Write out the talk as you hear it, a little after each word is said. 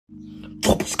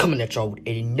Reptiles, coming at y'all with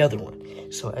another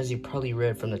one. So as you probably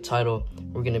read from the title,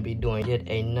 we're gonna be doing yet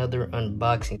another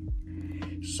unboxing.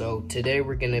 So today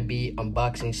we're gonna be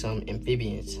unboxing some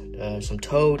amphibians, some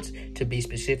toads to be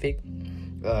specific.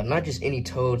 Not just any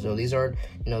toads though. These aren't,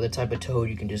 the type of toad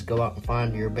you can just go out and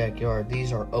find in your backyard.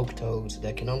 These are oak toads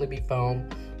that can only be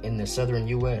found in the southern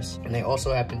U.S. And they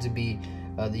also happen to be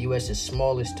the U.S.'s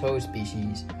smallest toad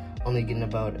species, only getting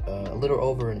about a little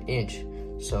over an inch.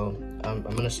 So I'm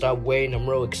gonna stop waiting. I'm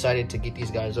real excited to get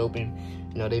these guys open.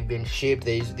 They've been shipped.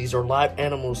 These are live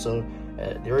animals, so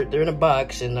they're in a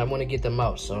box, and I want to get them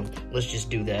out. So let's just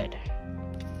do that.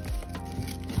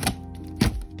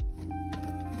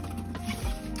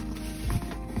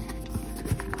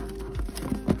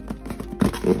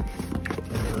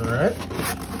 All right,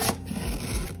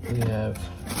 we have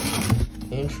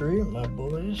entry, my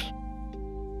boys.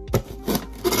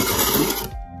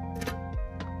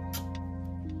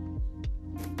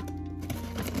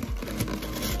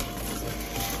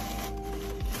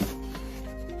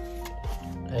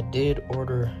 I did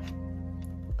order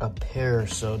a pair,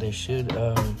 so they should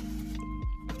there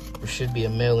should be a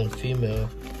male and female.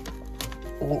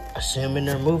 Oh, I see them in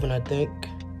there moving, I think.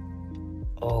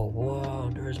 Oh wow,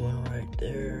 there's one right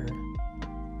there.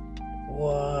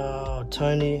 Wow,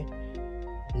 tiny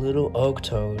little oak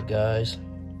toad, guys.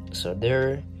 So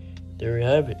there you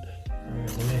have it. All right,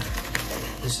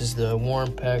 this is the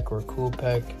warm pack or cool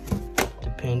pack,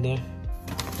 depending.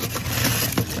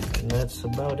 And that's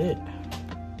about it.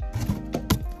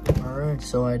 Alright,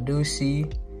 so I do see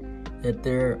that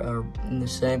they're in the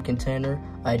same container.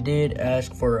 I did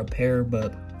ask for a pair,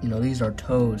 but these are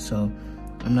toads, so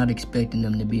I'm not expecting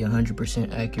them to be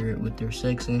 100% accurate with their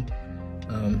sexing.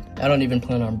 I don't even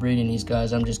plan on breeding these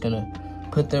guys. I'm just gonna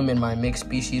put them in my mixed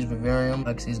species vivarium.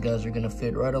 These guys are gonna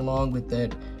fit right along with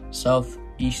that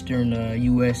southeastern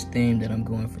US theme that I'm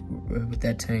going for with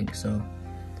that tank. So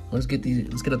let's get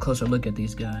a closer look at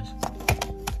these guys.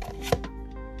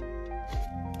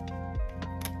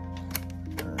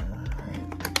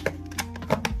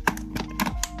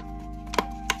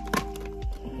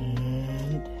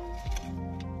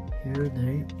 Here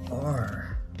they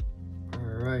are. All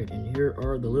right, and here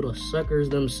are the little suckers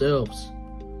themselves.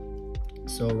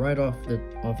 So right off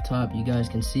top, you guys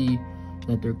can see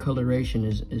that their coloration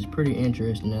is pretty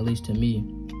interesting, at least to me.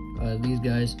 These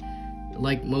guys,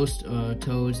 like most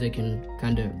toads, they can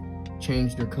kind of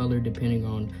change their color depending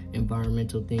on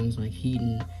environmental things like heat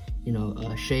and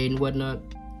shade and whatnot.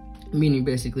 Meaning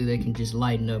basically they can just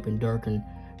lighten up and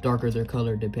darker their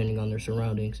color depending on their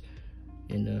surroundings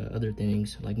and other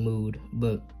things like mood.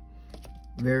 But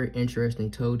very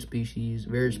interesting toad species,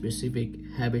 very specific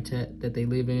habitat that they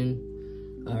live in.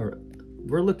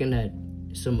 We're looking at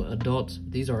some adults.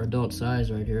 These are adult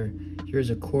size right here. Here's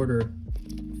a quarter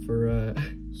for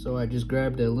so I just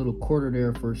grabbed a little quarter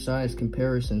there for size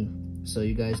comparison, so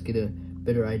you guys get a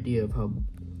better idea of how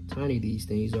tiny these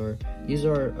things are. These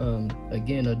are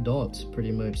again adults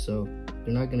pretty much, so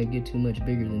they're not gonna get too much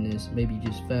bigger than this, maybe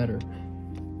just fatter.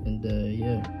 And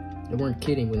yeah, they weren't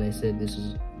kidding when they said this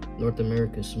is North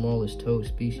America's smallest toad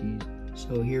species.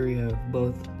 So here you have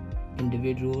both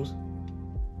individuals.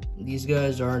 These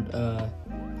guys aren't,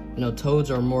 toads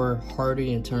are more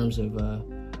hardy in terms of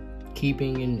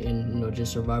keeping and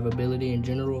just survivability in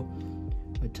general.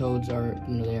 But toads are,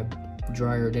 they have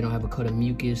drier, they don't have a coat of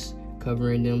mucus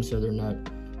covering them, so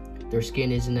their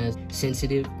skin isn't as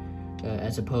sensitive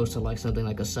as opposed to like something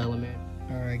like a salamander.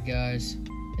 All right, guys.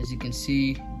 As you can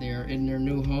see, they are in their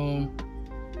new home.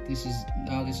 This is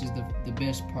the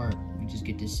best part. You just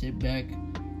get to sit back,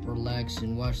 relax,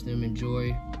 and watch them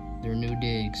enjoy their new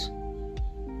digs.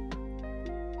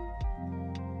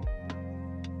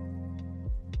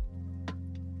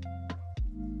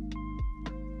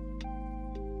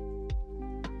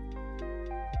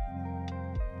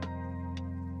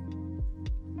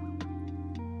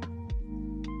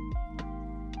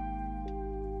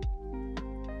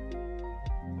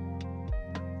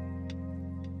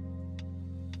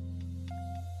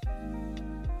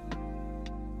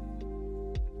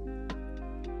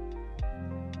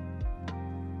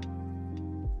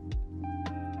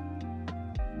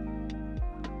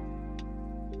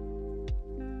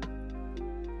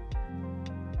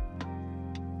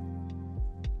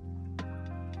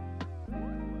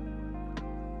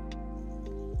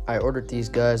 I ordered these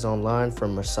guys online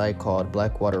from a site called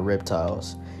Blackwater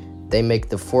Reptiles. They make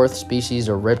the 4th species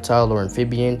of reptile or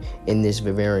amphibian in this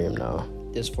vivarium now.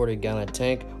 This 40-gallon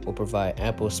tank will provide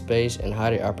ample space and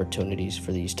hiding opportunities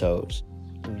for these toads.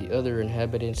 The other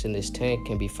inhabitants in this tank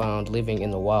can be found living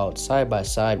in the wild side by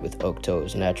side with oak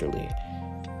toads naturally.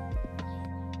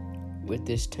 With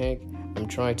this tank, I'm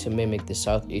trying to mimic the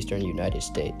southeastern United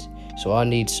States, so I'll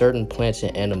need certain plants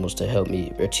and animals to help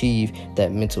me achieve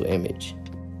that mental image.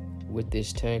 With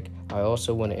this tank, I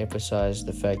also want to emphasize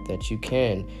the fact that you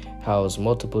can house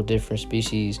multiple different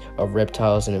species of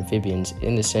reptiles and amphibians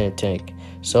in the same tank,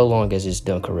 so long as it's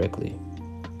done correctly.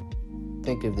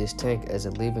 Think of this tank as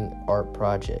a living art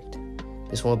project.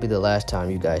 This won't be the last time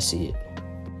you guys see it.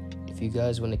 If you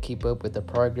guys want to keep up with the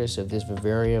progress of this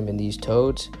vivarium and these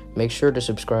toads, make sure to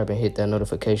subscribe and hit that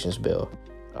notifications bell.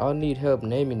 I'll need help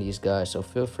naming these guys, so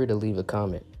feel free to leave a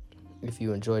comment. If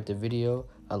you enjoyed the video,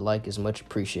 a like is much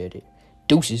appreciated.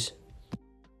 Deuces!